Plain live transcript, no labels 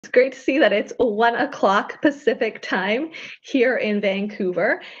It's great to see that it's 1 o'clock Pacific time here in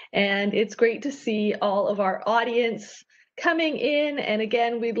Vancouver, and it's great to see all of our audience coming in. And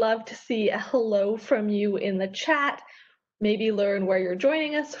again, we'd love to see a hello from you in the chat, maybe learn where you're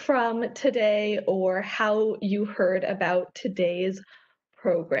joining us from today or how you heard about today's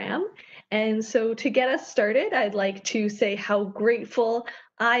program. And so to get us started, I'd like to say how grateful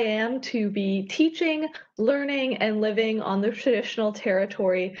I am to be teaching, learning, and living on the traditional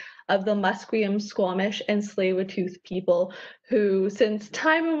territory of the Musqueam, Squamish, and Tsleil-Waututh people who, since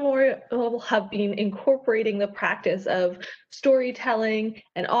time immemorial, have been incorporating the practice of storytelling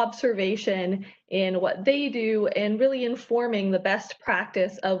and observation in what they do and really informing the best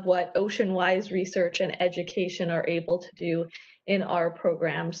practice of what ocean-wise research and education are able to do in our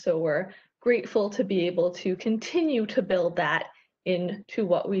program. So we're grateful to be able to continue to build that into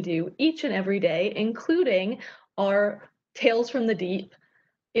what we do each and every day, including our Tales from the Deep,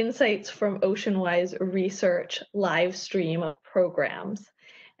 Insights from Ocean-Wise Research live stream programs.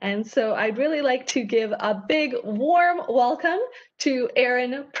 And so I'd really like to give a big warm welcome to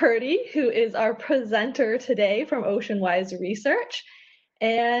Aaron Purdy, who is our presenter today from Ocean-Wise Research.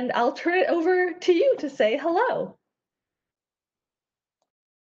 And I'll turn it over to you to say hello.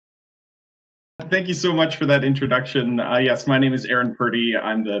 Thank you so much for that introduction. Yes, my name is Aaron Purdy.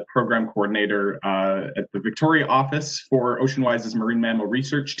 I'm the program coordinator at the Victoria office for OceanWise's Marine Mammal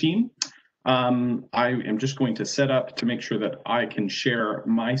Research Team. I am just going to set up to make sure that I can share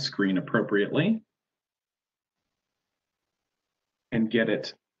my screen appropriately and get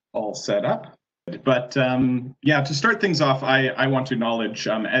it all set up. But yeah, to start things off, I want to acknowledge,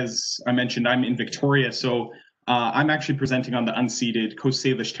 as I mentioned, I'm in Victoria, so I'm actually presenting on the unceded Coast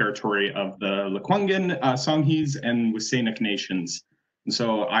Salish territory of the Lekwungen, Songhees, and WSÁNEĆ nations. And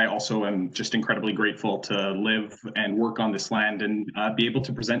so I also am just incredibly grateful to live and work on this land and be able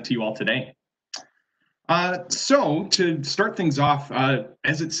to present to you all today. So to start things off,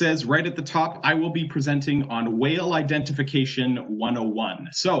 as it says right at the top, I will be presenting on Whale Identification 101.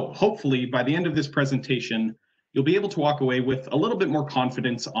 So hopefully by the end of this presentation, you'll be able to walk away with a little bit more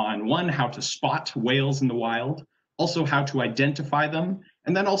confidence on, one, how to spot whales in the wild, also how to identify them,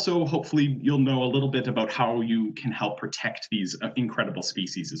 and then also hopefully you'll know a little bit about how you can help protect these incredible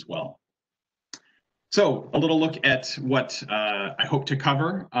species as well. So a little look at what I hope to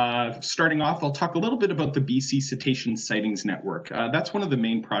cover. Starting off, I'll talk a little bit about the BC Cetacean Sightings Network. That's one of the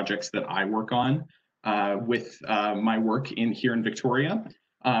main projects that I work on with my work here in Victoria,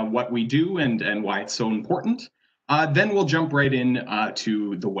 what we do and why it's so important. Then we'll jump right in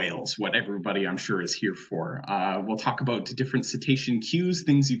to the whales, what everybody I'm sure is here for. We'll talk about different cetacean cues,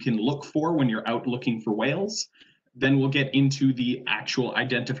 things you can look for when you're out looking for whales. Then we'll get into the actual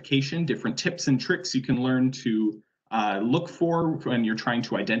identification, different tips and tricks you can learn to look for when you're trying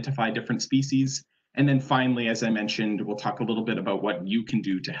to identify different species. And then finally, as I mentioned, we'll talk a little bit about what you can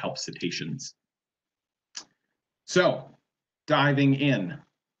do to help cetaceans. So, diving in.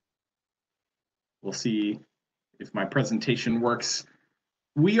 We'll see if my presentation works.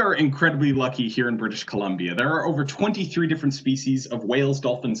 We are incredibly lucky here in British Columbia. There are over 23 different species of whales,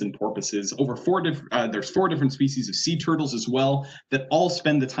 dolphins, and porpoises. There's 4 different species of sea turtles as well that all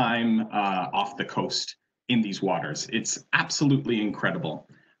spend the time off the coast in these waters. It's absolutely incredible.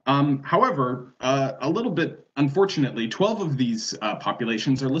 However, a little bit unfortunately, 12 of these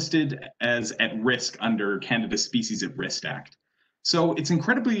populations are listed as at risk under Canada's Species at Risk Act. So it's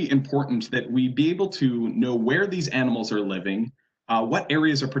incredibly important that we be able to know where these animals are living, what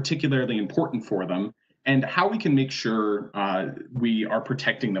areas are particularly important for them, and how we can make sure we are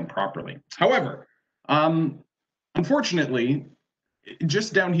protecting them properly. However, unfortunately,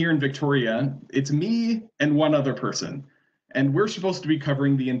 just down here in Victoria, it's me and one other person, and we're supposed to be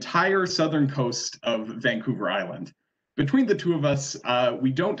covering the entire southern coast of Vancouver Island. Between the two of us,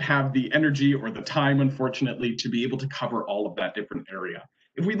 we don't have the energy or the time, unfortunately, to be able to cover all of that different area.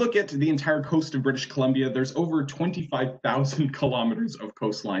 If we look at the entire coast of British Columbia, there's over 25,000 kilometers of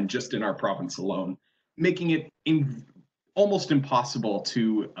coastline just in our province alone, making it almost impossible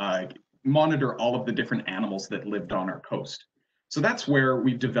to monitor all of the different animals that lived on our coast. So that's where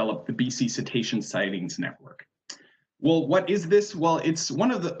we've developed the BC Cetacean Sightings Network. Well, what is this? Well, it's one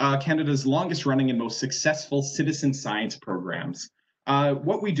of Canada's longest running and most successful citizen science programs.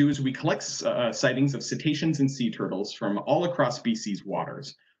 What we do is we collect sightings of cetaceans and sea turtles from all across BC's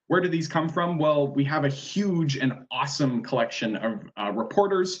waters. Where do these come from? Well, we have a huge and awesome collection of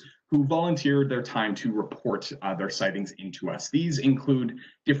reporters who volunteered their time to report their sightings into us. These include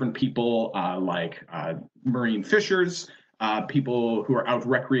different people like marine fishers, people who are out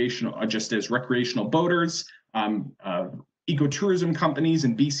recreational, just as recreational boaters, ecotourism companies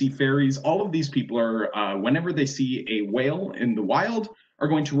and BC ferries, all of these people are, whenever they see a whale in the wild, are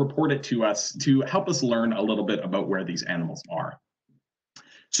going to report it to us to help us learn a little bit about where these animals are.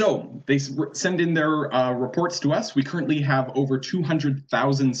 So they send in their reports to us. We currently have over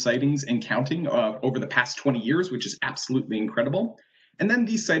 200,000 sightings and counting over the past 20 years, which is absolutely incredible. And then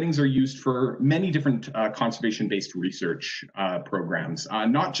these sightings are used for many different conservation-based research programs,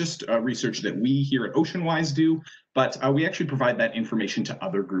 not just research that we here at OceanWise do, but we actually provide that information to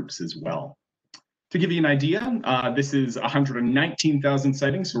other groups as well. To give you an idea, this is 119,000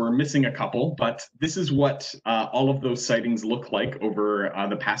 sightings, so we're missing a couple, but this is what all of those sightings look like over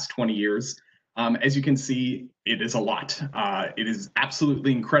the past 20 years. As you can see, it is a lot. It is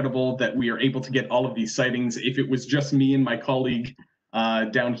absolutely incredible that we are able to get all of these sightings. If it was just me and my colleague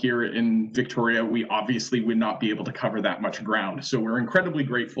down here in Victoria, we obviously would not be able to cover that much ground. So we're incredibly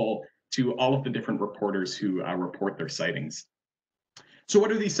grateful to all of the different reporters who report their sightings. So what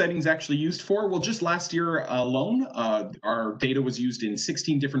are these sightings actually used for? Well, just last year alone, our data was used in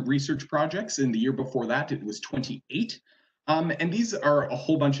 16 different research projects. In the year before that, it was 28. And these are a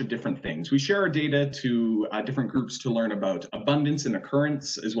whole bunch of different things. We share our data to different groups to learn about abundance and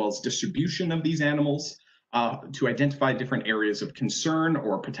occurrence, as well as distribution of these animals, to identify different areas of concern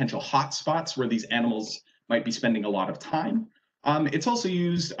or potential hotspots where these animals might be spending a lot of time. It's also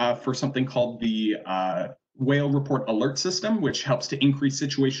used for something called the Whale Report Alert System, which helps to increase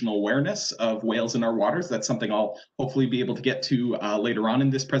situational awareness of whales in our waters. That's something I'll hopefully be able to get to later on in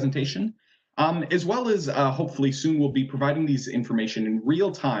this presentation. As well as hopefully soon we'll be providing these information in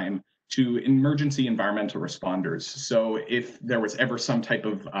real time to emergency environmental responders. So if there was ever some type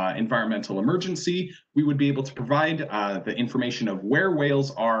of environmental emergency, we would be able to provide the information of where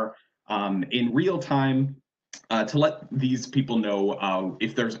whales are in real time to let these people know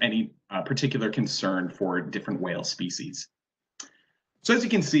if there's any particular concern for different whale species. So as you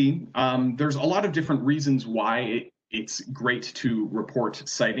can see, there's a lot of different reasons why it's great to report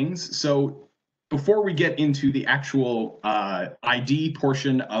sightings. So before we get into the actual ID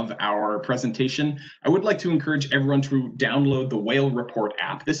portion of our presentation, I would like to encourage everyone to download the Whale Report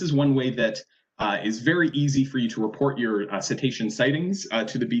app. This is one way that is very easy for you to report your cetacean sightings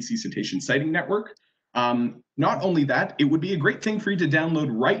to the BC Cetacean Sighting Network. Not only that, it would be a great thing for you to download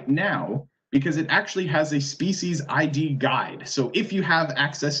right now because it actually has a species ID guide. So if you have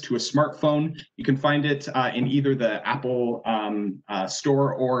access to a smartphone, you can find it in either the Apple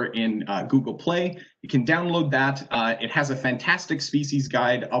store or in Google Play. You can download that. It has a fantastic species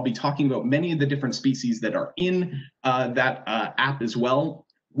guide. I'll be talking about many of the different species that are in that app as well.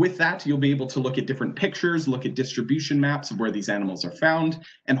 With that, you'll be able to look at different pictures, look at distribution maps of where these animals are found,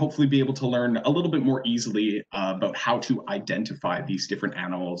 and hopefully be able to learn a little bit more easily about how to identify these different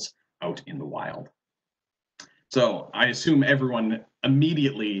animals out in the wild. So I assume everyone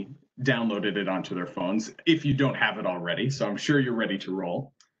immediately downloaded it onto their phones if you don't have it already, so I'm sure you're ready to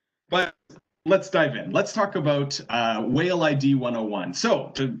roll. But let's dive in. Let's talk about Whale ID 101.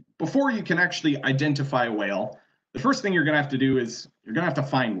 So before you can actually identify a whale, the first thing you're going to have to do is you're going to have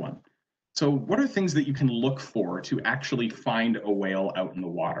to find one. So what are things that you can look for to actually find a whale out in the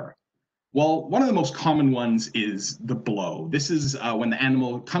water? Well, one of the most common ones is the blow. This is when the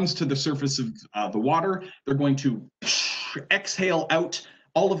animal comes to the surface of the water, they're going to exhale out.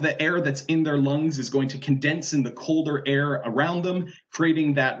 All of the air that's in their lungs is going to condense in the colder air around them,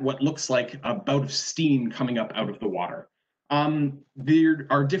 creating that what looks like a bout of steam coming up out of the water. There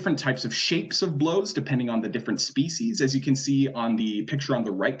are different types of shapes of blows depending on the different species. As you can see on the picture on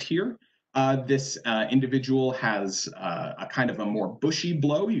the right here, this individual has a kind of a more bushy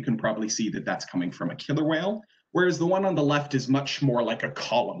blow. You can probably see that that's coming from a killer whale, whereas the one on the left is much more like a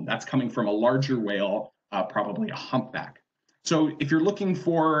column. That's coming from a larger whale, probably a humpback. So if you're looking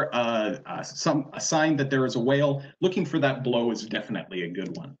for a sign that there is a whale, looking for that blow is definitely a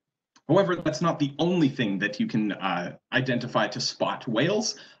good one. However, that's not the only thing that you can identify to spot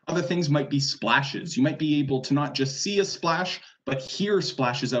whales. Other things might be splashes. You might be able to not just see a splash, but hear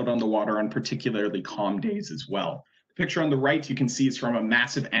splashes out on the water on particularly calm days as well. The picture on the right, you can see is from a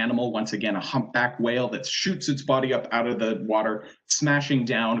massive animal, once again, a humpback whale that shoots its body up out of the water, smashing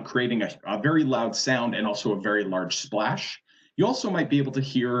down, creating a very loud sound and also a very large splash. You also might be able to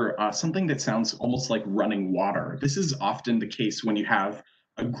hear something that sounds almost like running water. This is often the case when you have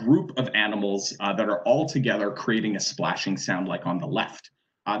a group of animals that are all together creating a splashing sound like on the left.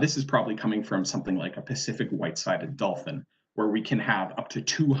 This is probably coming from something like a Pacific white-sided dolphin, where we can have up to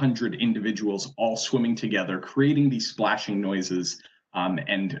 200 individuals all swimming together, creating these splashing noises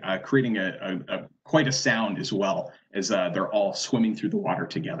and creating quite a sound as well as they're all swimming through the water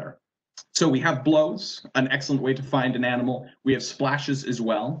together. So we have blows, an excellent way to find an animal. We have splashes as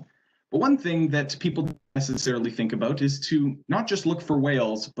well. But one thing that people don't necessarily think about is to not just look for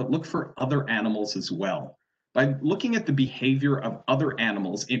whales, but look for other animals as well. By looking at the behavior of other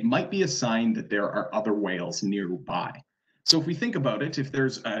animals, it might be a sign that there are other whales nearby. So if we think about it, if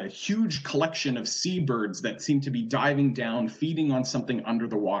there's a huge collection of seabirds that seem to be diving down, feeding on something under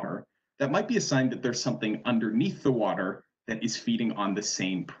the water, that might be a sign that there's something underneath the water that is feeding on the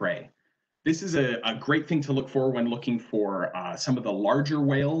same prey. This is a great thing to look for when looking for some of the larger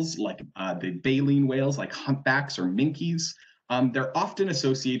whales, like the baleen whales, like humpbacks or minkies. They're often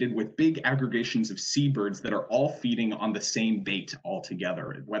associated with big aggregations of seabirds that are all feeding on the same bait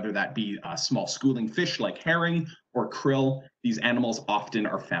altogether, whether that be small schooling fish like herring or krill. These animals often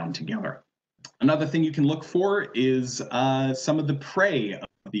are found together. Another thing you can look for is some of the prey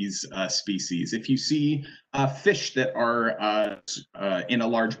of these species. If you see fish that are in a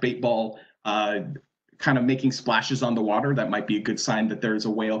large bait ball kind of making splashes on the water, that might be a good sign that there's a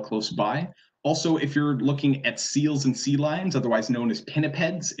whale close by. Also, if you're looking at seals and sea lions, otherwise known as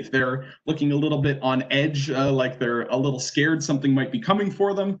pinnipeds, if they're looking a little bit on edge, like they're a little scared something might be coming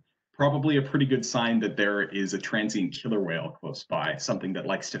for them, probably a pretty good sign that there is a transient killer whale close by, something that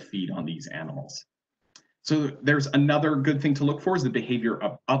likes to feed on these animals. So there's another good thing to look for is the behavior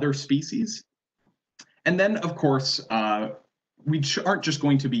of other species. And then, of course, we aren't just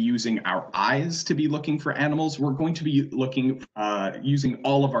going to be using our eyes to be looking for animals. We're going to be looking, using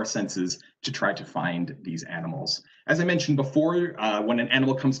all of our senses to try to find these animals. As I mentioned before, when an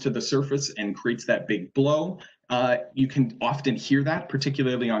animal comes to the surface and creates that big blow, you can often hear that,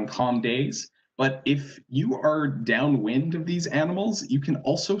 particularly on calm days. But if you are downwind of these animals, you can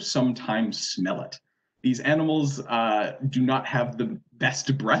also sometimes smell it. These animals do not have the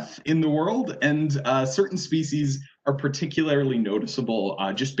best breath in the world, and certain species are particularly noticeable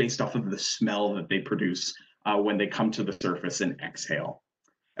just based off of the smell that they produce when they come to the surface and exhale.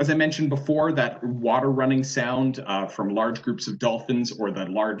 As I mentioned before, that water running sound from large groups of dolphins or the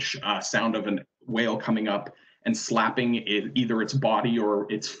large sound of a whale coming up and slapping either its body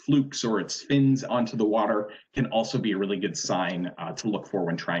or its flukes or its fins onto the water can also be a really good sign to look for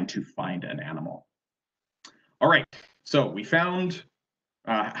when trying to find an animal. All right, so we found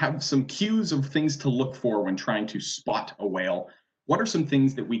have some cues of things to look for when trying to spot a whale. What are some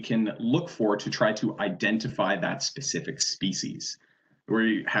things that we can look for to try to identify that specific species?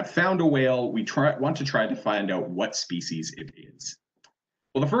 We have found a whale, we want to try to find out what species it is.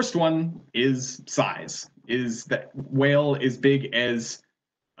 Well, the first one is size. Is that whale as big as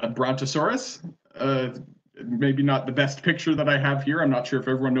a brontosaurus? Maybe not the best picture that I have here. I'm not sure if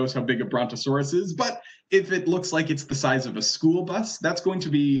everyone knows how big a brontosaurus is, but if it looks like it's the size of a school bus, that's going to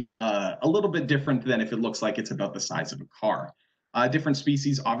be a little bit different than if it looks like it's about the size of a car. Different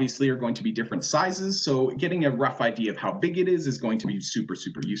species obviously are going to be different sizes, so getting a rough idea of how big it is going to be super,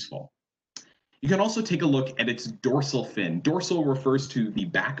 super useful. You can also take a look at its dorsal fin. Dorsal refers to the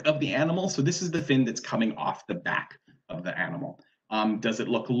back of the animal, so this is the fin that's coming off the back of the animal. Does it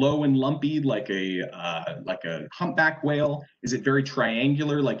look low and lumpy like a humpback whale? Is it very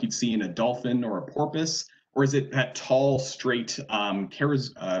triangular like you'd see in a dolphin or a porpoise? Or is it that tall, straight,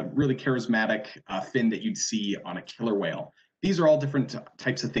 really charismatic fin that you'd see on a killer whale? These are all different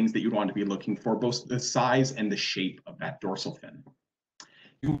types of things that you'd want to be looking for, both the size and the shape of that dorsal fin.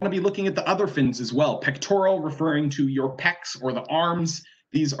 You want to be looking at the other fins as well. Pectoral, referring to your pecs or the arms.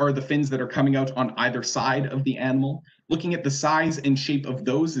 These are the fins that are coming out on either side of the animal. Looking at the size and shape of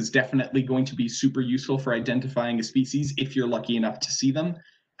those is definitely going to be super useful for identifying a species if you're lucky enough to see them.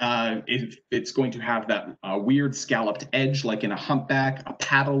 If it's going to have that weird scalloped edge like in a humpback, a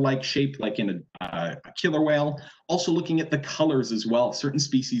paddle-like shape like in a killer whale. Also looking at the colors as well. Certain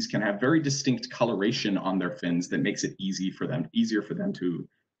species can have very distinct coloration on their fins that makes it easier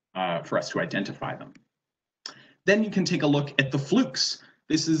for us to identify them. Then you can take a look at the flukes.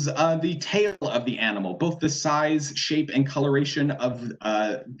 This is the tail of the animal. Both the size, shape, and coloration of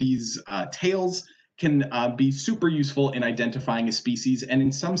these tails can be super useful in identifying a species, and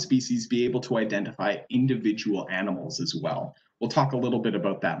in some species be able to identify individual animals as well. We'll talk a little bit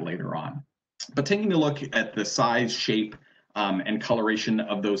about that later on. But taking a look at the size, shape, and coloration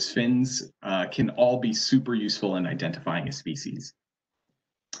of those fins can all be super useful in identifying a species.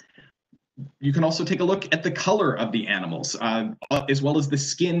 You can also take a look at the color of the animals, as well as the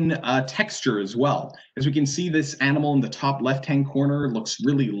skin texture as well. As we can see, this animal in the top left-hand corner looks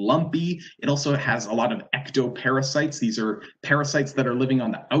really lumpy. It also has a lot of ectoparasites. These are parasites that are living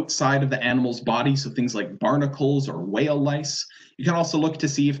on the outside of the animal's body, so things like barnacles or whale lice. You can also look to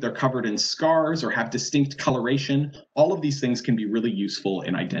see if they're covered in scars or have distinct coloration. All of these things can be really useful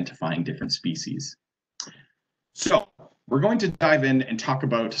in identifying different species. So we're going to dive in and talk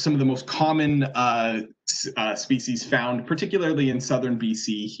about some of the most common species found, particularly in southern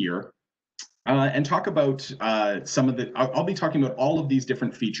BC here, and talk about some of the, I'll be talking about all of these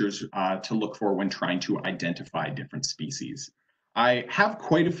different features to look for when trying to identify different species. I have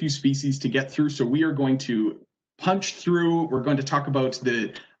quite a few species to get through, so we are going to punch through. We're going to talk about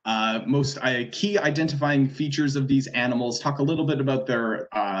the most key identifying features of these animals, talk a little bit about their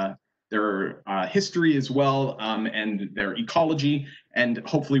history as well, and their ecology, and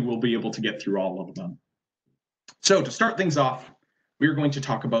hopefully we'll be able to get through all of them. So to start things off, we're going to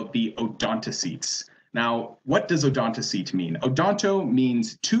talk about the odontocetes. Now, what does odontocete mean? Odonto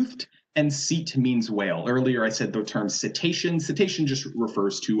means toothed, and cete means whale. Earlier I said the term cetacean. Cetacean just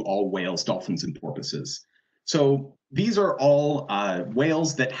refers to all whales, dolphins, and porpoises. So these are all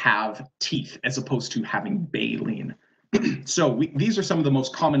whales that have teeth as opposed to having baleen. So these are some of the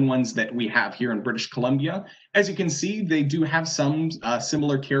most common ones that we have here in British Columbia. As you can see, they do have some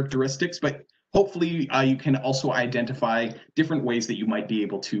similar characteristics, but hopefully you can also identify different ways that you might be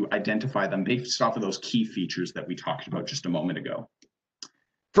able to identify them based off of those key features that we talked about just a moment ago.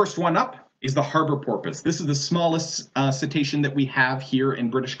 First one up is the harbor porpoise. This is the smallest cetacean that we have here in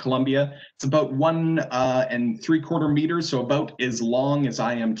British Columbia. It's about 1 3/4 meters, so about as long as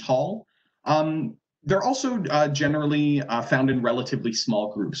I am tall. They're also generally found in relatively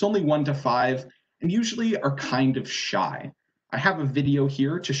small groups, only 1 to 5, and usually are kind of shy. I have a video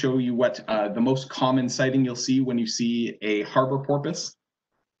here to show you what the most common sighting you'll see when you see a harbor porpoise.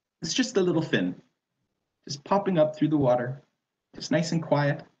 It's just a little fin, just popping up through the water, just nice and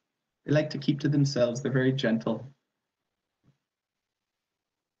quiet. They like to keep to themselves. They're very gentle.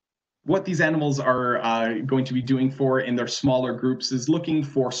 What these animals are going to be doing for in their smaller groups is looking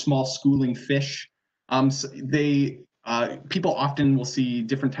for small schooling fish. So people often will see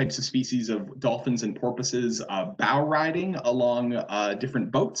different types of species of dolphins and porpoises bow riding along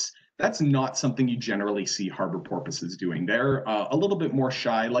different boats. That's not something you generally see harbor porpoises doing. They're a little bit more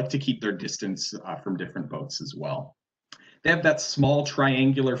shy, like to keep their distance from different boats as well. They have that small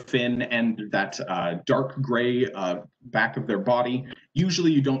triangular fin and that dark gray back of their body.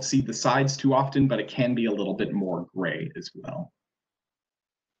 Usually you don't see the sides too often, but it can be a little bit more gray as well.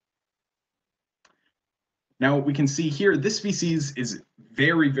 Now we can see here, this species is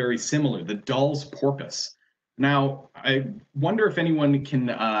very, very similar, the Dall's porpoise. Now, I wonder if anyone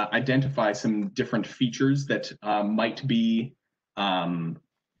can identify some different features that might be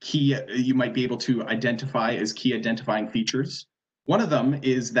key, you might be able to identify as key identifying features. One of them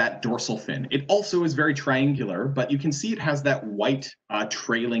is that dorsal fin. It also is very triangular, but you can see it has that white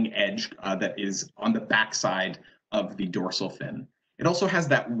trailing edge that is on the backside of the dorsal fin. It also has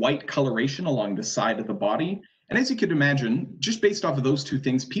that white coloration along the side of the body. And as you could imagine, just based off of those two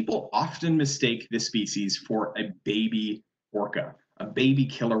things, people often mistake this species for a baby orca, a baby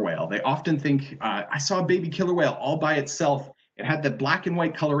killer whale. They often think, I saw a baby killer whale all by itself. It had that black and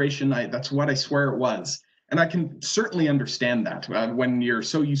white coloration. That's what I swear it was. And I can certainly understand that when you're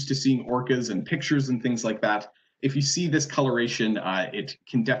so used to seeing orcas and pictures and things like that. If you see this coloration, it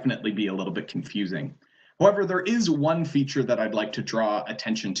can definitely be a little bit confusing. However, there is one feature that I'd like to draw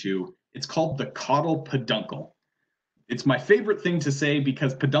attention to. It's called the caudal peduncle. It's my favorite thing to say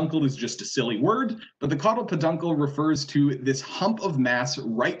because peduncle is just a silly word, but the caudal peduncle refers to this hump of mass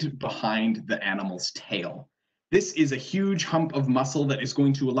right behind the animal's tail. This is a huge hump of muscle that is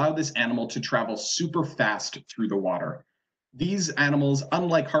going to allow this animal to travel super fast through the water. These animals,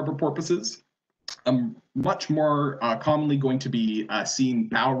 unlike harbor porpoises, much more commonly going to be seen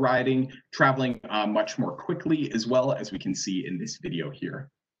bow riding, traveling much more quickly, as well as we can see in this video here.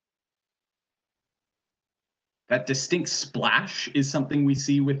 That distinct splash is something we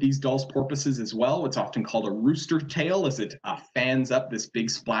see with these Dall's porpoises as well. It's often called a rooster tail as it fans up this big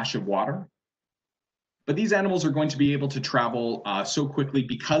splash of water. But these animals are going to be able to travel so quickly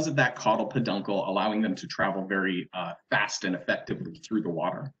because of that caudal peduncle, allowing them to travel very fast and effectively through the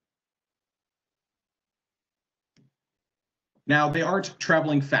water. Now, they aren't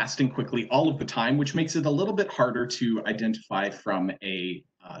traveling fast and quickly all of the time, which makes it a little bit harder to identify from a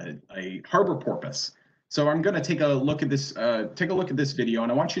harbor porpoise. So I'm going to take a look at this video,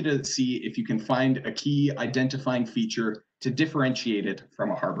 and I want you to see if you can find a key identifying feature to differentiate it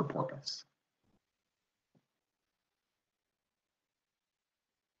from a harbor porpoise.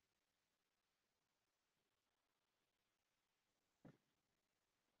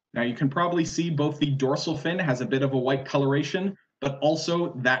 Now you can probably see both the dorsal fin has a bit of a white coloration, but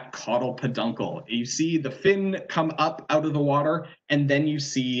also that caudal peduncle. You see the fin come up out of the water, and then you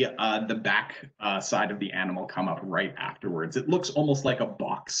see the back side of the animal come up right afterwards. It looks almost like a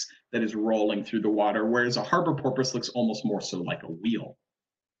box that is rolling through the water, whereas a harbor porpoise looks almost more so like a wheel.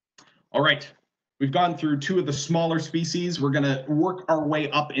 All right, we've gone through two of the smaller species. We're going to work our way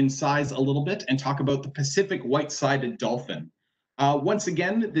up in size a little bit and talk about the Pacific white-sided dolphin. Once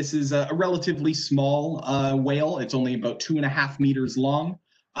again, this is a relatively small whale. It's only about 2.5 meters long.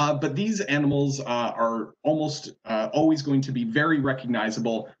 But these animals are almost always going to be very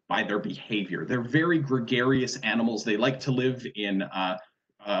recognizable by their behavior. They're very gregarious animals. They like to live in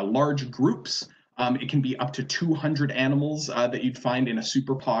large groups. It can be up to 200 animals that you'd find in a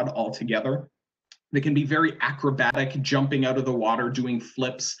superpod altogether. They can be very acrobatic, jumping out of the water, doing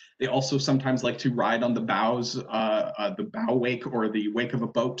flips. They also sometimes like to ride on the bows, the bow wake or the wake of a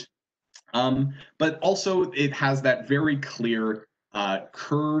boat. But also it has that very clear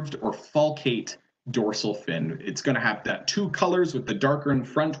curved or falcate dorsal fin. It's going to have that two colors with the darker in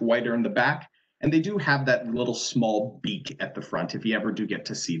front, whiter in the back. And they do have that little small beak at the front if you ever do get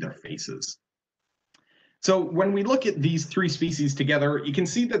to see their faces. So when we look at these three species together, you can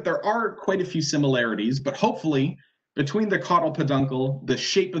see that there are quite a few similarities, but hopefully between the caudal peduncle, the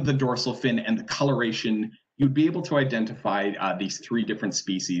shape of the dorsal fin, and the coloration, you'd be able to identify these three different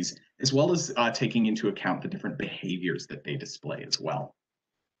species, as well as taking into account the different behaviors that they display as well.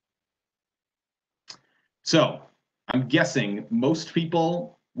 So I'm guessing most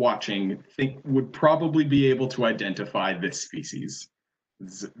people watching would probably be able to identify this species.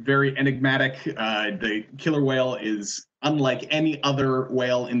 It's very enigmatic. The killer whale is unlike any other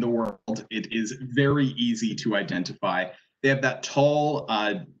whale in the world. It is very easy to identify. They have that tall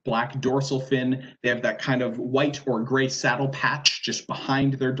black dorsal fin. They have that kind of white or gray saddle patch just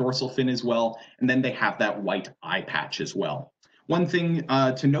behind their dorsal fin as well. And then they have that white eye patch as well. One thing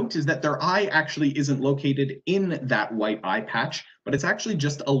to note is that their eye actually isn't located in that white eye patch, but it's actually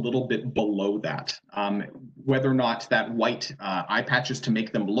just a little bit below that. Whether or not that white eye patch is to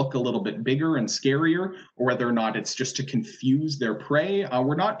make them look a little bit bigger and scarier, or whether or not it's just to confuse their prey,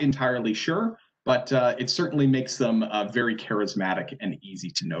 we're not entirely sure, but it certainly makes them very charismatic and easy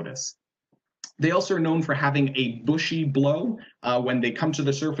to notice. They also are known for having a bushy blow. When they come to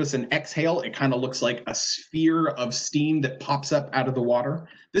the surface and exhale, it kind of looks like a sphere of steam that pops up out of the water.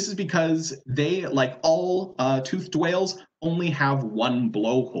 This is because they, like all toothed whales, only have one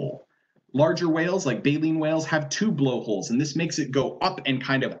blowhole. Larger whales, like baleen whales, have two blowholes, and this makes it go up and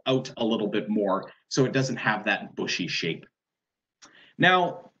kind of out a little bit more, so it doesn't have that bushy shape.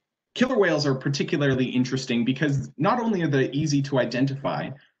 Now, killer whales are particularly interesting because not only are they easy to identify,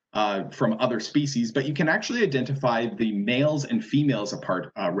 from other species, but you can actually identify the males and females apart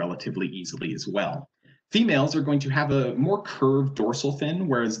relatively easily as well. Females are going to have a more curved dorsal fin,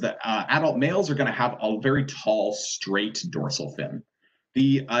 whereas the adult males are going to have a very tall, straight dorsal fin.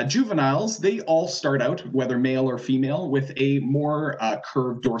 The juveniles, they all start out, whether male or female, with a more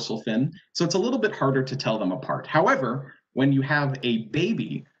curved dorsal fin, so it's a little bit harder to tell them apart. However, when you have a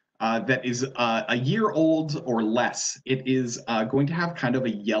baby, that is a year old or less, it is going to have kind of a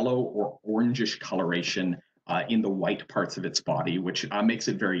yellow or orangish coloration in the white parts of its body, which makes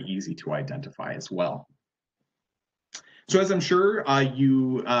it very easy to identify as well. So as I'm sure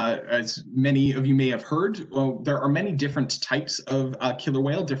as many of you may have heard, there are many different types of killer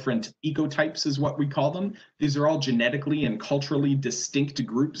whale, different ecotypes is what we call them. These are all genetically and culturally distinct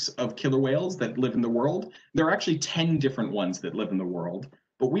groups of killer whales that live in the world. There are actually 10 different ones that live in the world.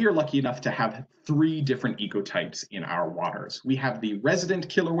 But we are lucky enough to have 3 different ecotypes in our waters. We have the resident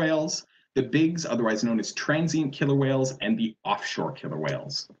killer whales, the bigs, otherwise known as transient killer whales, and the offshore killer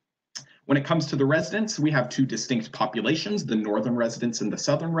whales. When it comes to the residents, we have 2 distinct populations, the northern residents and the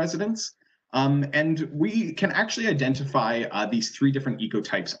southern residents. And we can actually identify these 3 different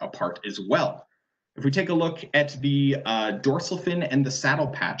ecotypes apart as well. If we take a look at the dorsal fin and the saddle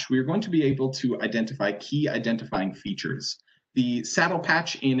patch, we are going to be able to identify key identifying features. The saddle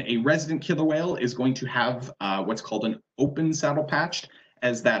patch in a resident killer whale is going to have what's called an open saddle patch,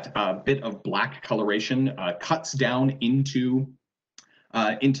 as that bit of black coloration cuts down into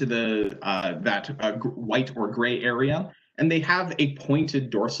that white or gray area. And they have a pointed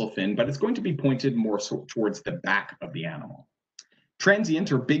dorsal fin, but it's going to be pointed more so towards the back of the animal. Transient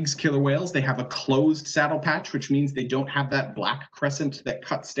or bigs killer whales, they have a closed saddle patch, which means they don't have that black crescent that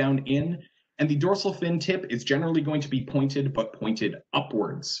cuts down in. And the dorsal fin tip is generally going to be pointed, but pointed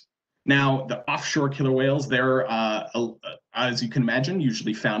upwards. Now, the offshore killer whales, they're, as you can imagine,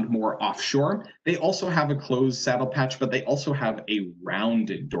 usually found more offshore. They also have a closed saddle patch, but they also have a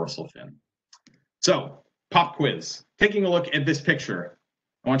rounded dorsal fin. So, pop quiz. Taking a look at this picture,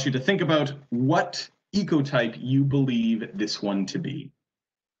 I want you to think about what ecotype you believe this one to be.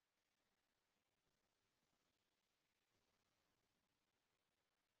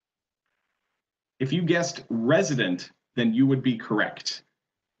 If you guessed resident, then you would be correct.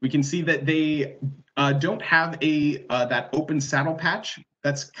 We can see that they don't have that open saddle patch.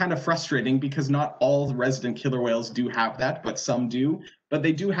 That's kind of frustrating because not all the resident killer whales do have that, but some do. But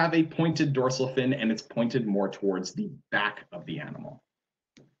they do have a pointed dorsal fin, and it's pointed more towards the back of the animal.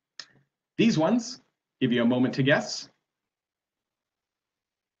 These ones, give you a moment to guess.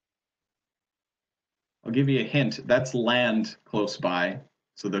 I'll give you a hint. That's land close by,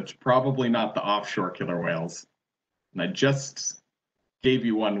 so that's probably not the offshore killer whales. And I just gave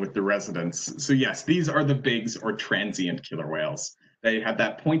you one with the residents. So yes, these are the bigs or transient killer whales. They have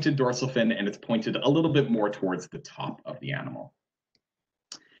that pointed dorsal fin, and it's pointed a little bit more towards the top of the animal.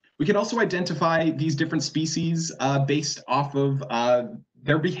 We can also identify these different species based off of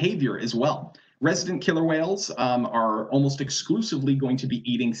their behavior as well. Resident killer whales are almost exclusively going to be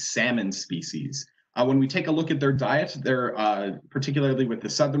eating salmon species. When we take a look at their diet, they're particularly with the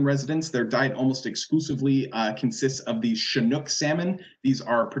southern residents, their diet almost exclusively consists of these Chinook salmon. These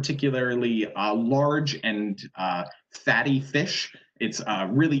are particularly large and fatty fish. It's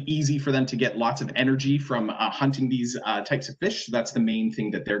really easy for them to get lots of energy from hunting these types of fish. So that's the main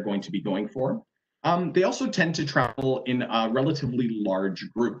thing that they're going to be going for. They also tend to travel in relatively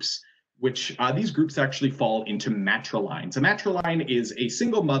large groups, which these groups actually fall into matrilines. A matriline is a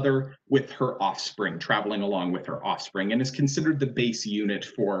single mother with her offspring, traveling along with her offspring, and is considered the base unit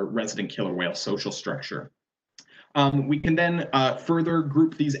for resident killer whale social structure. We can then further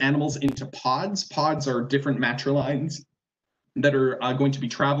group these animals into pods. Pods are different matrilines that are going to be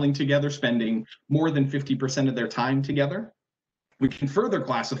traveling together, spending more than 50% of their time together. We can further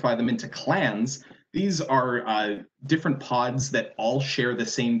classify them into clans. These are different pods that all share the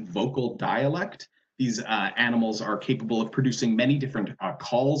same vocal dialect. These animals are capable of producing many different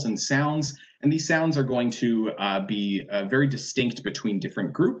calls and sounds, and these sounds are going to be very distinct between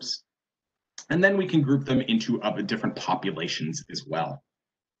different groups. And then we can group them into different populations as well.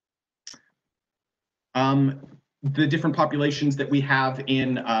 The different populations that we have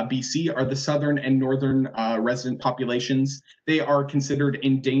in BC are the southern and northern resident populations. They are considered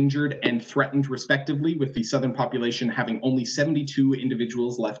endangered and threatened respectively, with the southern population having only 72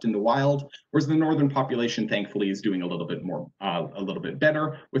 individuals left in the wild, whereas the northern population thankfully is doing a little bit more, a little bit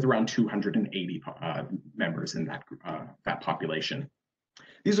better, with around 280 members in that population.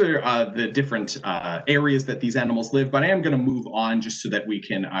 These are the different areas that these animals live, but I am going to move on just so that we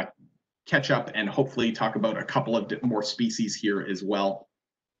can catch up and hopefully talk about a couple of more species here as well.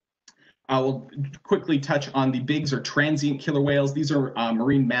 I will quickly touch on the bigs or transient killer whales. These are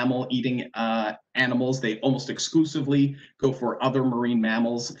marine mammal eating animals. They almost exclusively go for other marine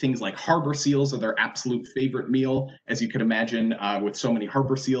mammals. Things like harbor seals are their absolute favorite meal, as you could imagine, with so many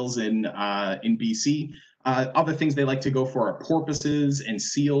harbor seals in BC. Other things they like to go for are porpoises and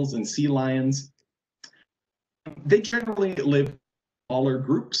seals and sea lions. They generally live smaller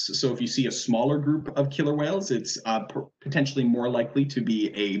groups. So if you see a smaller group of killer whales, it's potentially more likely to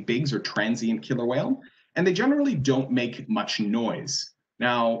be a bigs or transient killer whale. And they generally don't make much noise.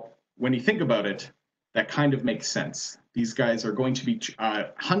 Now, when you think about it, that kind of makes sense. These guys are going to be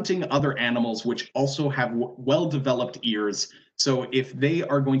hunting other animals which also have well-developed ears. So if they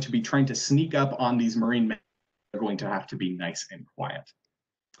are going to be trying to sneak up on these marine mammals, they're going to have to be nice and quiet.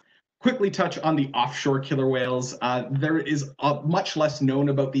 Quickly touch on the offshore killer whales. There is much less known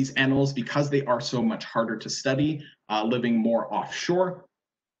about these animals because they are so much harder to study, living more offshore.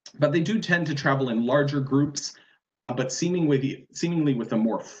 But they do tend to travel in larger groups, but seemingly with a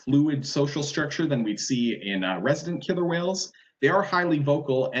more fluid social structure than we'd see in resident killer whales. They are highly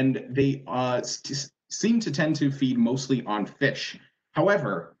vocal, and they seem to tend to feed mostly on fish.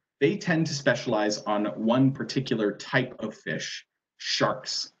 However, they tend to specialize on one particular type of fish,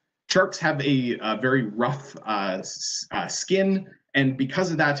 sharks. Sharks have a very rough skin, and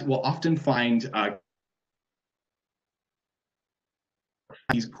because of that, we'll often find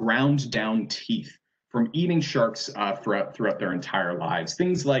these ground down teeth from eating sharks throughout their entire lives.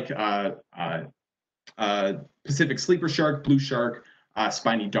 Things like Pacific sleeper shark, blue shark,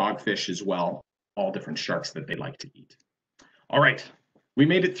 spiny dogfish as well, all different sharks that they like to eat. All right. We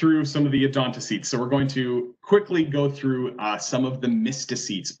made it through some of the odontocetes, so we're going to quickly go through some of the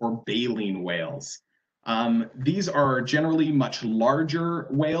mysticetes or baleen whales. These are generally much larger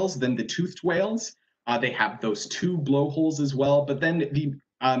whales than the toothed whales. They have those two blowholes as well, but then the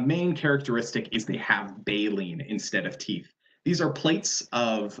main characteristic is they have baleen instead of teeth. These are plates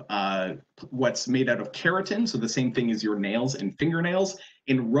of what's made out of keratin, so the same thing as your nails and fingernails,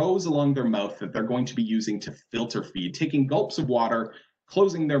 in rows along their mouth that they're going to be using to filter feed, taking gulps of water,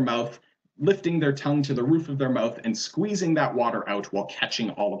 closing their mouth, lifting their tongue to the roof of their mouth, and squeezing that water out while catching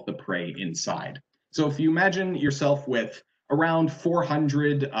all of the prey inside. So if you imagine yourself with around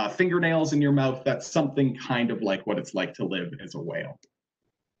 400 fingernails in your mouth, that's something kind of like what it's like to live as a whale.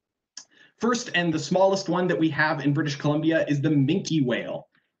 First and the smallest one that we have in British Columbia is the minke whale.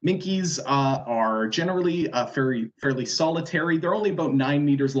 Minkies are generally fairly solitary. They're only about 9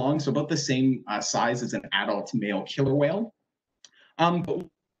 meters long, so about the same size as an adult male killer whale. But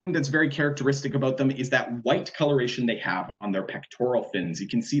that's very characteristic about them is that white coloration they have on their pectoral fins. You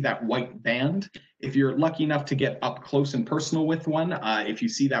can see that white band. If you're lucky enough to get up close and personal with one, if you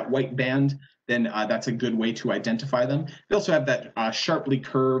see that white band, then that's a good way to identify them. They also have that sharply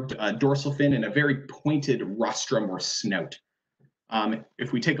curved dorsal fin and a very pointed rostrum or snout.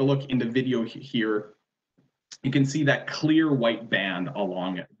 If we take a look in the video here, you can see that clear white band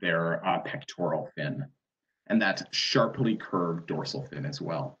along their pectoral fin, and that sharply curved dorsal fin as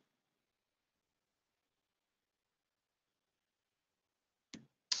well.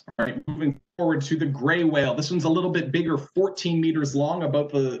 All right, moving forward to the gray whale. This one's a little bit bigger, 14 meters long, about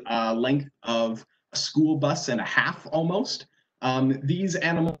the length of a school bus and a half almost. These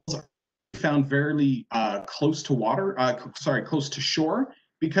animals are found very close to water, close to shore,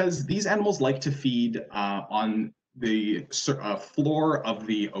 because these animals like to feed on the floor of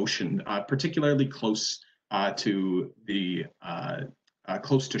the ocean, particularly close to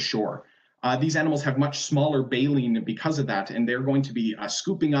shore. These animals have much smaller baleen because of that, and they're going to be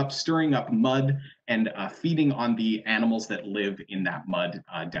scooping up, stirring up mud, and feeding on the animals that live in that mud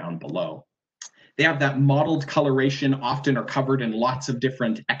down below. They have that mottled coloration, often are covered in lots of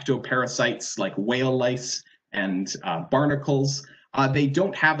different ectoparasites like whale lice and barnacles. They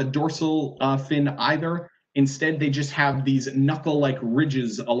don't have a dorsal fin either. Instead, they just have these knuckle-like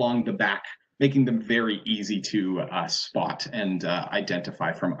ridges along the back, making them very easy to spot and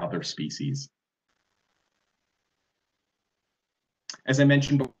identify from other species. As I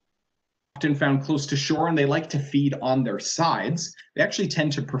mentioned, often found close to shore, and they like to feed on their sides. They actually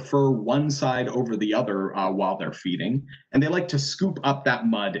tend to prefer one side over the other while they're feeding, and they like to scoop up that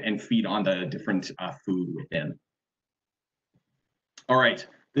mud and feed on the different food within. All right,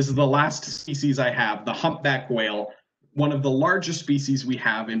 this is the last species I have, the humpback whale, one of the largest species we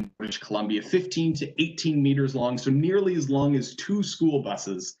have in British Columbia, 15 to 18 meters long, so nearly as long as 2 school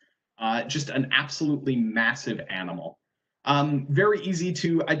buses, just an absolutely massive animal. Very easy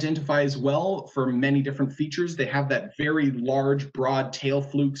to identify as well for many different features. They have that very large, broad tail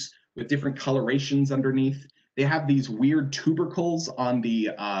flukes with different colorations underneath. They have these weird tubercles on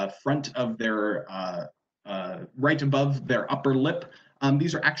the front of their, right above their upper lip.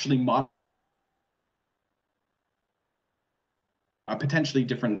 These are actually potentially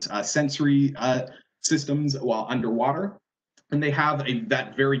different sensory systems while underwater. And they have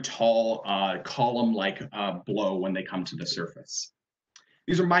that very tall column-like blow when they come to the surface.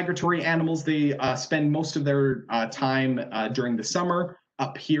 These are migratory animals. They spend most of their time during the summer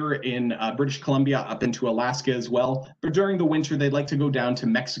up here in British Columbia, up into Alaska as well. But during the winter, they like to go down to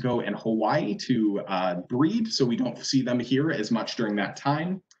Mexico and Hawaii to breed, so we don't see them here as much during that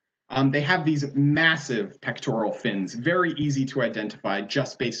time. They have these massive pectoral fins, very easy to identify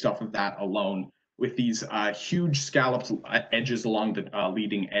just based off of that alone, with these huge scalloped edges along the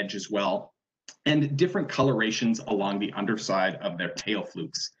leading edge as well, and different colorations along the underside of their tail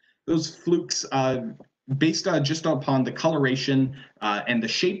flukes. Those flukes, based just upon the coloration and the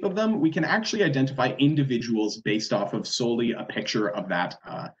shape of them, we can actually identify individuals based off of solely a picture of that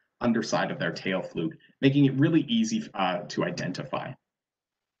underside of their tail fluke, making it really easy to identify.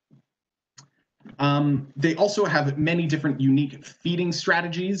 They also have many different unique feeding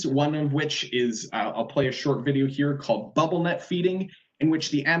strategies, one of which is, I'll play a short video here called bubble net feeding, in which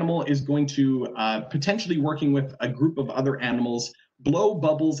the animal is going to potentially working with a group of other animals, blow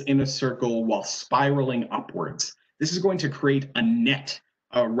bubbles in a circle while spiraling upwards. This is going to create a net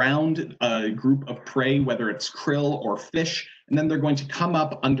around a group of prey, whether it's krill or fish, and then they're going to come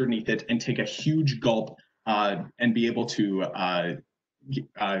up underneath it and take a huge gulp and be able to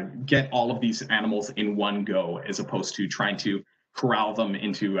get all of these animals in one go, as opposed to trying to corral them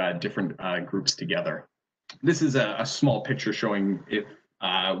into different groups together. This is a small picture showing if,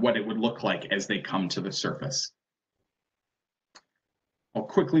 what it would look like as they come to the surface. I'll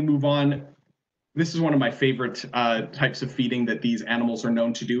quickly move on. This is one of my favorite types of feeding that these animals are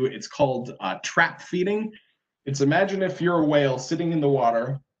known to do. It's called trap feeding. It's imagine if you're a whale sitting in the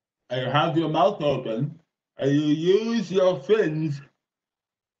water and you have your mouth open and you use your fins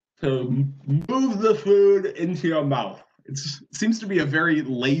to move the food into your mouth. It seems to be a very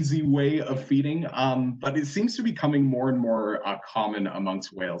lazy way of feeding, but it seems to be becoming more and more common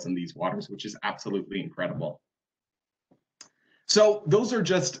amongst whales in these waters, which is absolutely incredible. So those are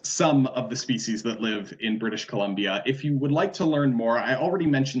just some of the species that live in British Columbia. If you would like to learn more, I already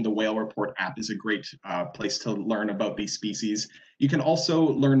mentioned the Whale Report app is a great place to learn about these species. You can also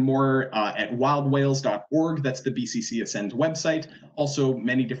learn more at wildwhales.org. That's the BCCSN's website. Also,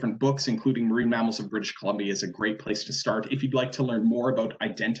 many different books, including Marine Mammals of British Columbia, is a great place to start. If you'd like to learn more about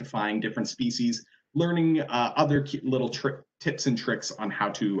identifying different species, learning other little tips and tricks on how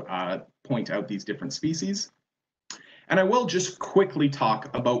to point out these different species. And I will just quickly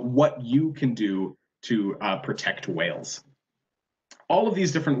talk about what you can do to protect whales. All of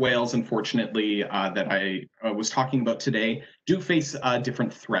these different whales, unfortunately, that I was talking about today, do face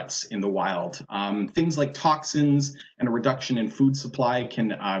different threats in the wild. Things like toxins and a reduction in food supply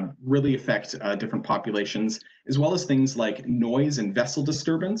can really affect different populations, as well as things like noise and vessel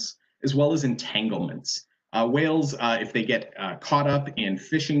disturbance, as well as entanglements. Whales, if they get caught up in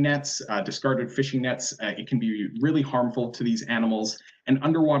fishing nets, discarded fishing nets, it can be really harmful to these animals. And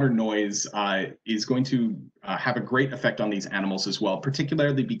underwater noise is going to have a great effect on these animals as well,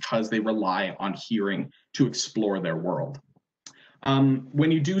 particularly because they rely on hearing to explore their world.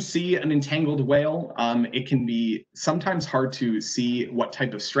 When you do see an entangled whale, it can be sometimes hard to see what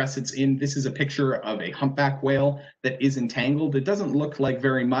type of stress it's in. This is a picture of a humpback whale that is entangled. It doesn't look like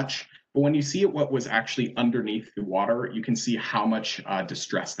very much, but when you see what was actually underneath the water, you can see how much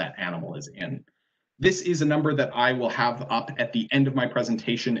distress that animal is in. This is a number that I will have up at the end of my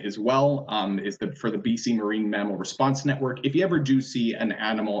presentation as well, for the BC Marine Mammal Response Network. If you ever do see an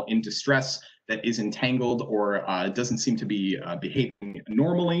animal in distress that is entangled or doesn't seem to be behaving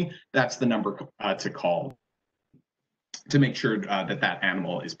normally, that's the number to call to make sure that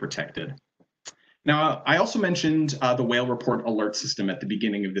animal is protected. Now, I also mentioned the Whale Report alert system at the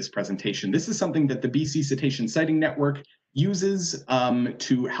beginning of this presentation. This is something that the BC Cetacean Sighting Network uses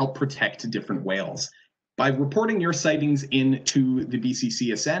to help protect different whales. By reporting your sightings into the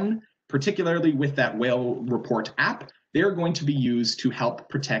BCCSN, particularly with that Whale Report app, they're going to be used to help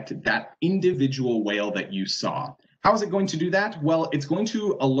protect that individual whale that you saw. How is it going to do that? Well, it's going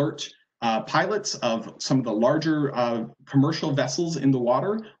to alert pilots of some of the larger commercial vessels in the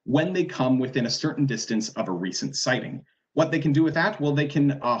water when they come within a certain distance of a recent sighting. What they can do with that? Well, they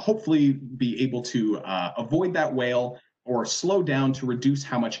can hopefully be able to avoid that whale or slow down to reduce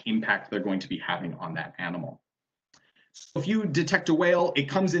how much impact they're going to be having on that animal. So if you detect a whale, it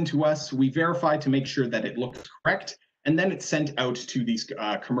comes into us, we verify to make sure that it looks correct, and then it's sent out to these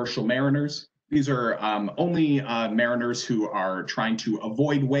commercial mariners. These are only mariners who are trying to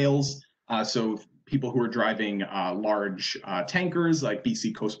avoid whales. So people who are driving large tankers like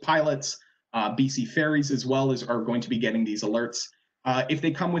BC Coast Pilots, BC Ferries as well are going to be getting these alerts. If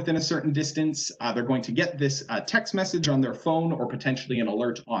they come within a certain distance, they're going to get this text message on their phone or potentially an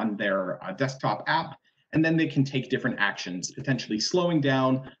alert on their desktop app, and then they can take different actions, potentially slowing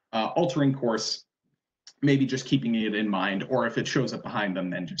down, altering course, maybe just keeping it in mind, or if it shows up behind them,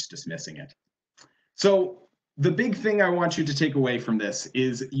 then just dismissing it. So the big thing I want you to take away from this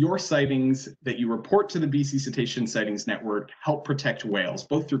is your sightings that you report to the BC Cetacean Sightings Network help protect whales,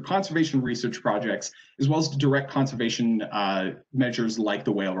 both through conservation research projects as well as direct conservation measures like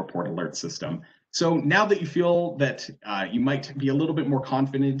the Whale Report Alert System. So now that you feel that you might be a little bit more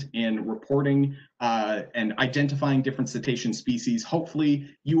confident in reporting and identifying different cetacean species, hopefully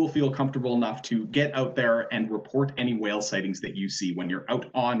you will feel comfortable enough to get out there and report any whale sightings that you see when you're out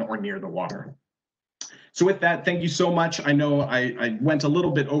on or near the water. So with that, thank you so much. I know I went a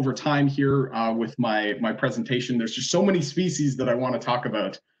little bit over time here with my presentation. There's just so many species that I want to talk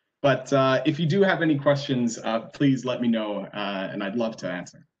about. But if you do have any questions, please let me know, and I'd love to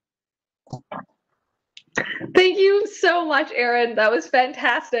answer. Thank you so much, Aaron. That was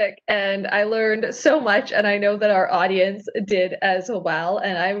fantastic. And I learned so much, and I know that our audience did as well.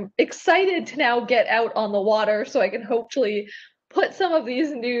 And I'm excited to now get out on the water so I can hopefully put some of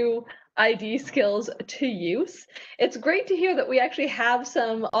these new ID skills to use. It's great to hear that we actually have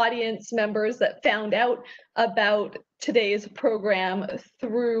some audience members that found out about today's program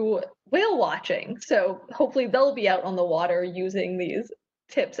through whale watching. So hopefully they'll be out on the water using these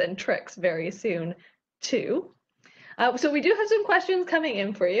tips and tricks very soon too. So we do have some questions coming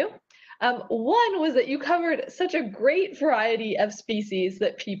in for you. One was that you covered such a great variety of species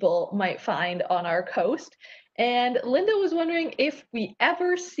that people might find on our coast. And Linda was wondering if we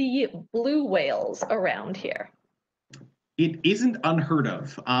ever see blue whales around here. It isn't unheard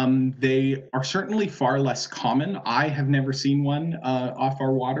of. They are certainly far less common. I have never seen one off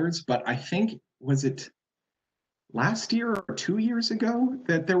our waters, but I think, was it last year or 2 years ago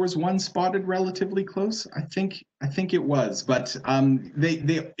that there was one spotted relatively close? I think it was, but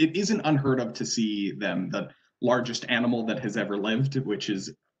it isn't unheard of to see them. The largest animal that has ever lived, which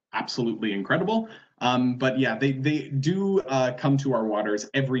is absolutely incredible. But yeah, they do come to our waters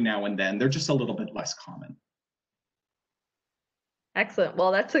every now and then. They're just a little bit less common. Excellent.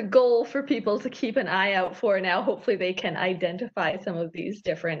 Well, that's a goal for people to keep an eye out for now. Hopefully they can identify some of these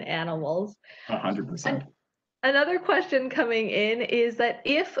different animals. 100%. Another question coming in is that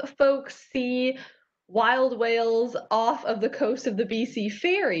if folks see wild whales off of the coast of the BC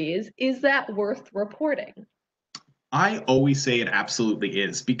ferries, is that worth reporting? I always say it absolutely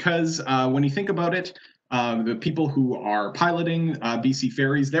is, because when you think about it, the people who are piloting BC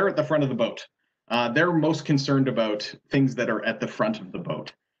ferries, they're at the front of the boat. They're most concerned about things that are at the front of the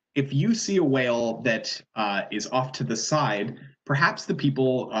boat. If you see a whale that is off to the side, perhaps the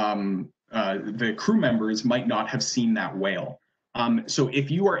people, the crew members might not have seen that whale. So if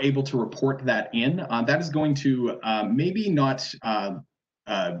you are able to report that in, that is going to maybe not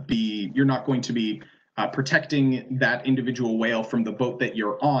you're not going to be protecting that individual whale from the boat that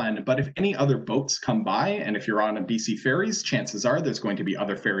you're on. But if any other boats come by, and if you're on a BC ferries, chances are there's going to be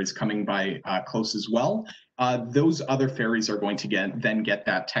other ferries coming by close as well. Those other ferries are going to then get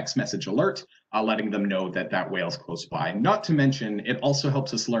that text message alert, letting them know that that whale's close by. Not to mention, it also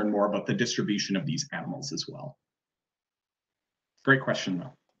helps us learn more about the distribution of these animals as well. Great question,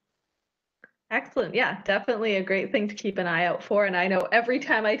 though. Excellent. Yeah, definitely a great thing to keep an eye out for. And I know every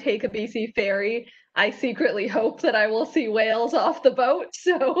time I take a BC ferry, I secretly hope that I will see whales off the boat.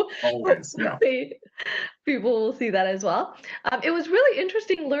 So always, yeah. People will see that as well. It was really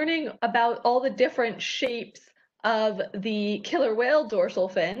interesting learning about all the different shapes of the killer whale dorsal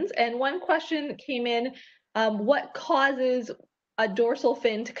fins. And one question came in, what causes a dorsal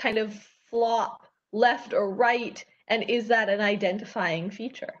fin to kind of flop left or right? And is that an identifying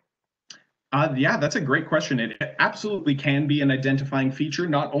feature? Yeah, that's a great question. It absolutely can be an identifying feature,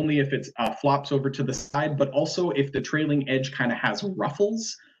 not only if it flops over to the side, but also if the trailing edge kind of has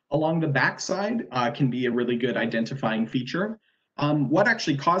ruffles along the backside, can be a really good identifying feature. What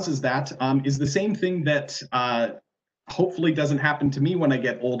actually causes that is the same thing that hopefully doesn't happen to me when I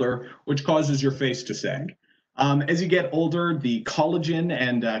get older, which causes your face to sag. As you get older, the collagen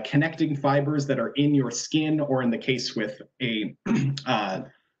and connecting fibers that are in your skin, or in the case with a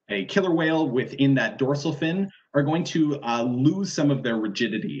killer whale within that dorsal fin, are going to lose some of their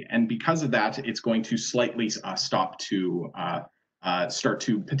rigidity. And because of that, it's going to slightly start to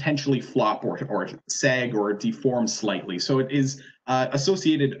potentially flop or sag or deform slightly. So it is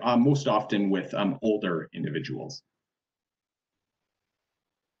associated most often with older individuals.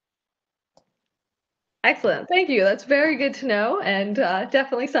 Excellent. Thank you. That's very good to know, and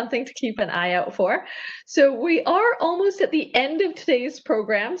definitely something to keep an eye out for. So we are almost at the end of today's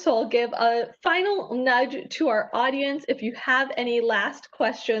program, so I'll give a final nudge to our audience. If you have any last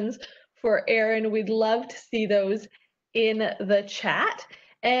questions for Aaron, we'd love to see those in the chat.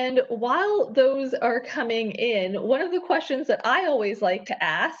 And while those are coming in, one of the questions that I always like to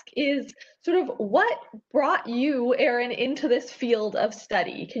ask is sort of what brought you, Aaron, into this field of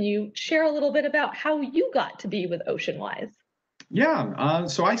study? Can you share a little bit about how you got to be with OceanWise? Yeah,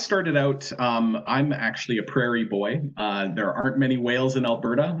 so I started out, I'm actually a prairie boy. There aren't many whales in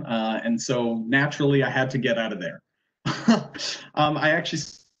Alberta, and so naturally I had to get out of there. I actually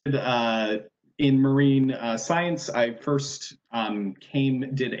started in marine science. I first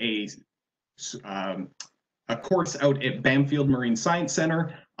did a course out at Bamfield Marine Science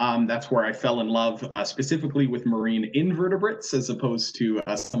Center. That's where I fell in love specifically with marine invertebrates as opposed to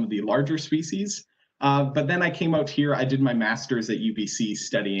some of the larger species. But then I came out here, I did my master's at UBC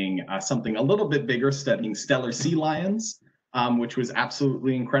studying something a little bit bigger, studying stellar sea lions, which was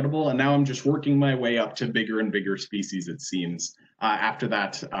absolutely incredible. And now I'm just working my way up to bigger and bigger species, it seems. After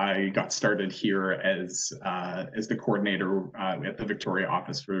that, I got started here as the coordinator at the Victoria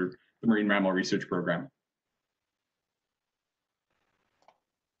office for the Marine Mammal Research Program.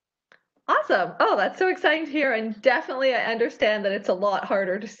 Awesome. Oh, that's so exciting to hear. And definitely I understand that it's a lot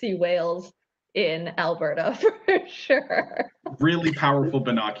harder to see whales in Alberta for sure. Really powerful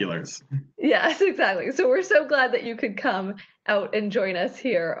binoculars. Yes, exactly. So we're so glad that you could come out and join us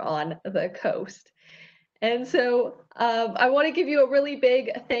here on the coast. And so I want to give you a really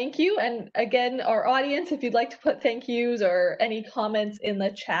big thank you. And again, our audience, if you'd like to put thank yous or any comments in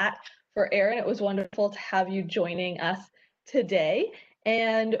the chat for Aaron, it was wonderful to have you joining us today.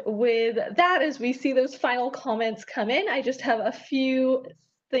 And with that, as we see those final comments come in, I just have a few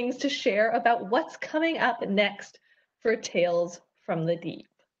things to share about what's coming up next for Tales from the Deep.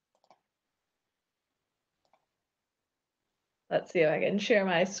 Let's see if I can share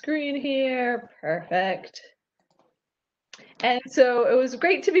my screen here. Perfect. And so it was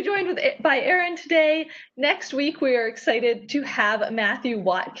great to be joined by Aaron today. Next week, we are excited to have Matthew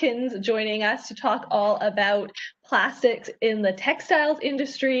Watkins joining us to talk all about plastics in the textiles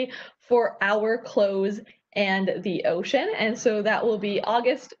industry for our clothes and the ocean. And so that will be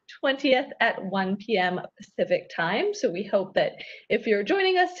August 20th at 1 p.m. Pacific time. So we hope that if you're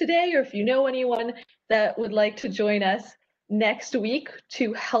joining us today, or if you know anyone that would like to join us next week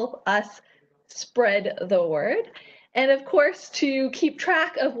to help us spread the word. And of course, to keep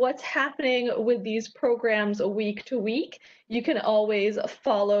track of what's happening with these programs week to week, you can always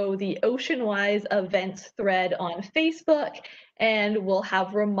follow the OceanWise events thread on Facebook, and we'll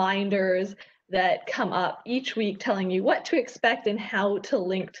have reminders that come up each week telling you what to expect and how to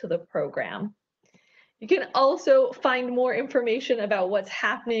link to the program. You can also find more information about what's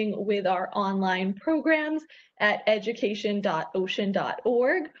happening with our online programs at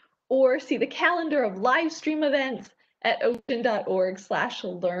education.ocean.org, or see the calendar of live stream events at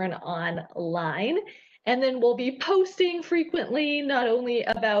ocean.org/learnonline. And then we'll be posting frequently, not only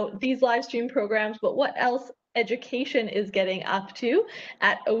about these live stream programs, but what else education is getting up to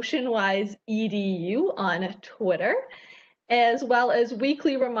at OceanWise EDU on Twitter, as well as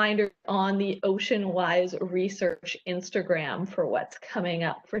weekly reminders on the OceanWise Research Instagram for what's coming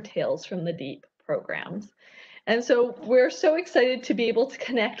up for Tales from the Deep programs. And so we're so excited to be able to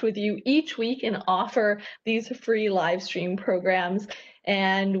connect with you each week and offer these free live stream programs.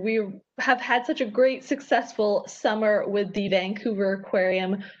 And we have had such a great, successful summer with the Vancouver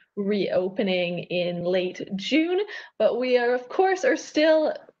Aquarium reopening in late June, but we are, of course,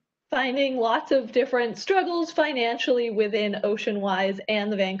 still finding lots of different struggles financially within OceanWise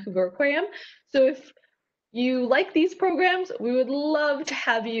and the Vancouver Aquarium. So if you like these programs, we would love to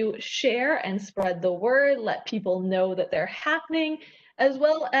have you share and spread the word, let people know that they're happening, as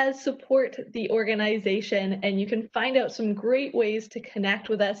well as support the organization. And you can find out some great ways to connect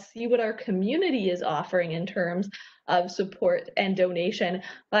with us, see what our community is offering in terms of support and donation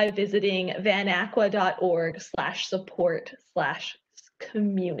by visiting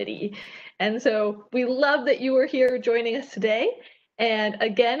vanaqua.org/support/community. And so we love that you were here joining us today. And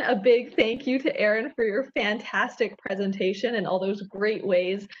again, a big thank you to Aaron for your fantastic presentation and all those great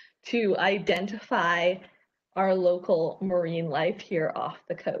ways to identify our local marine life here off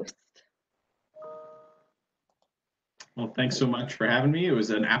the coast. Well, thanks so much for having me. It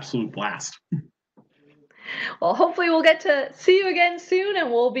was an absolute blast. Well, hopefully we'll get to see you again soon, and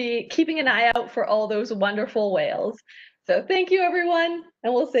we'll be keeping an eye out for all those wonderful whales. So thank you, everyone,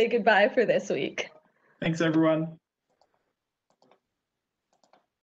 and we'll say goodbye for this week. Thanks, everyone.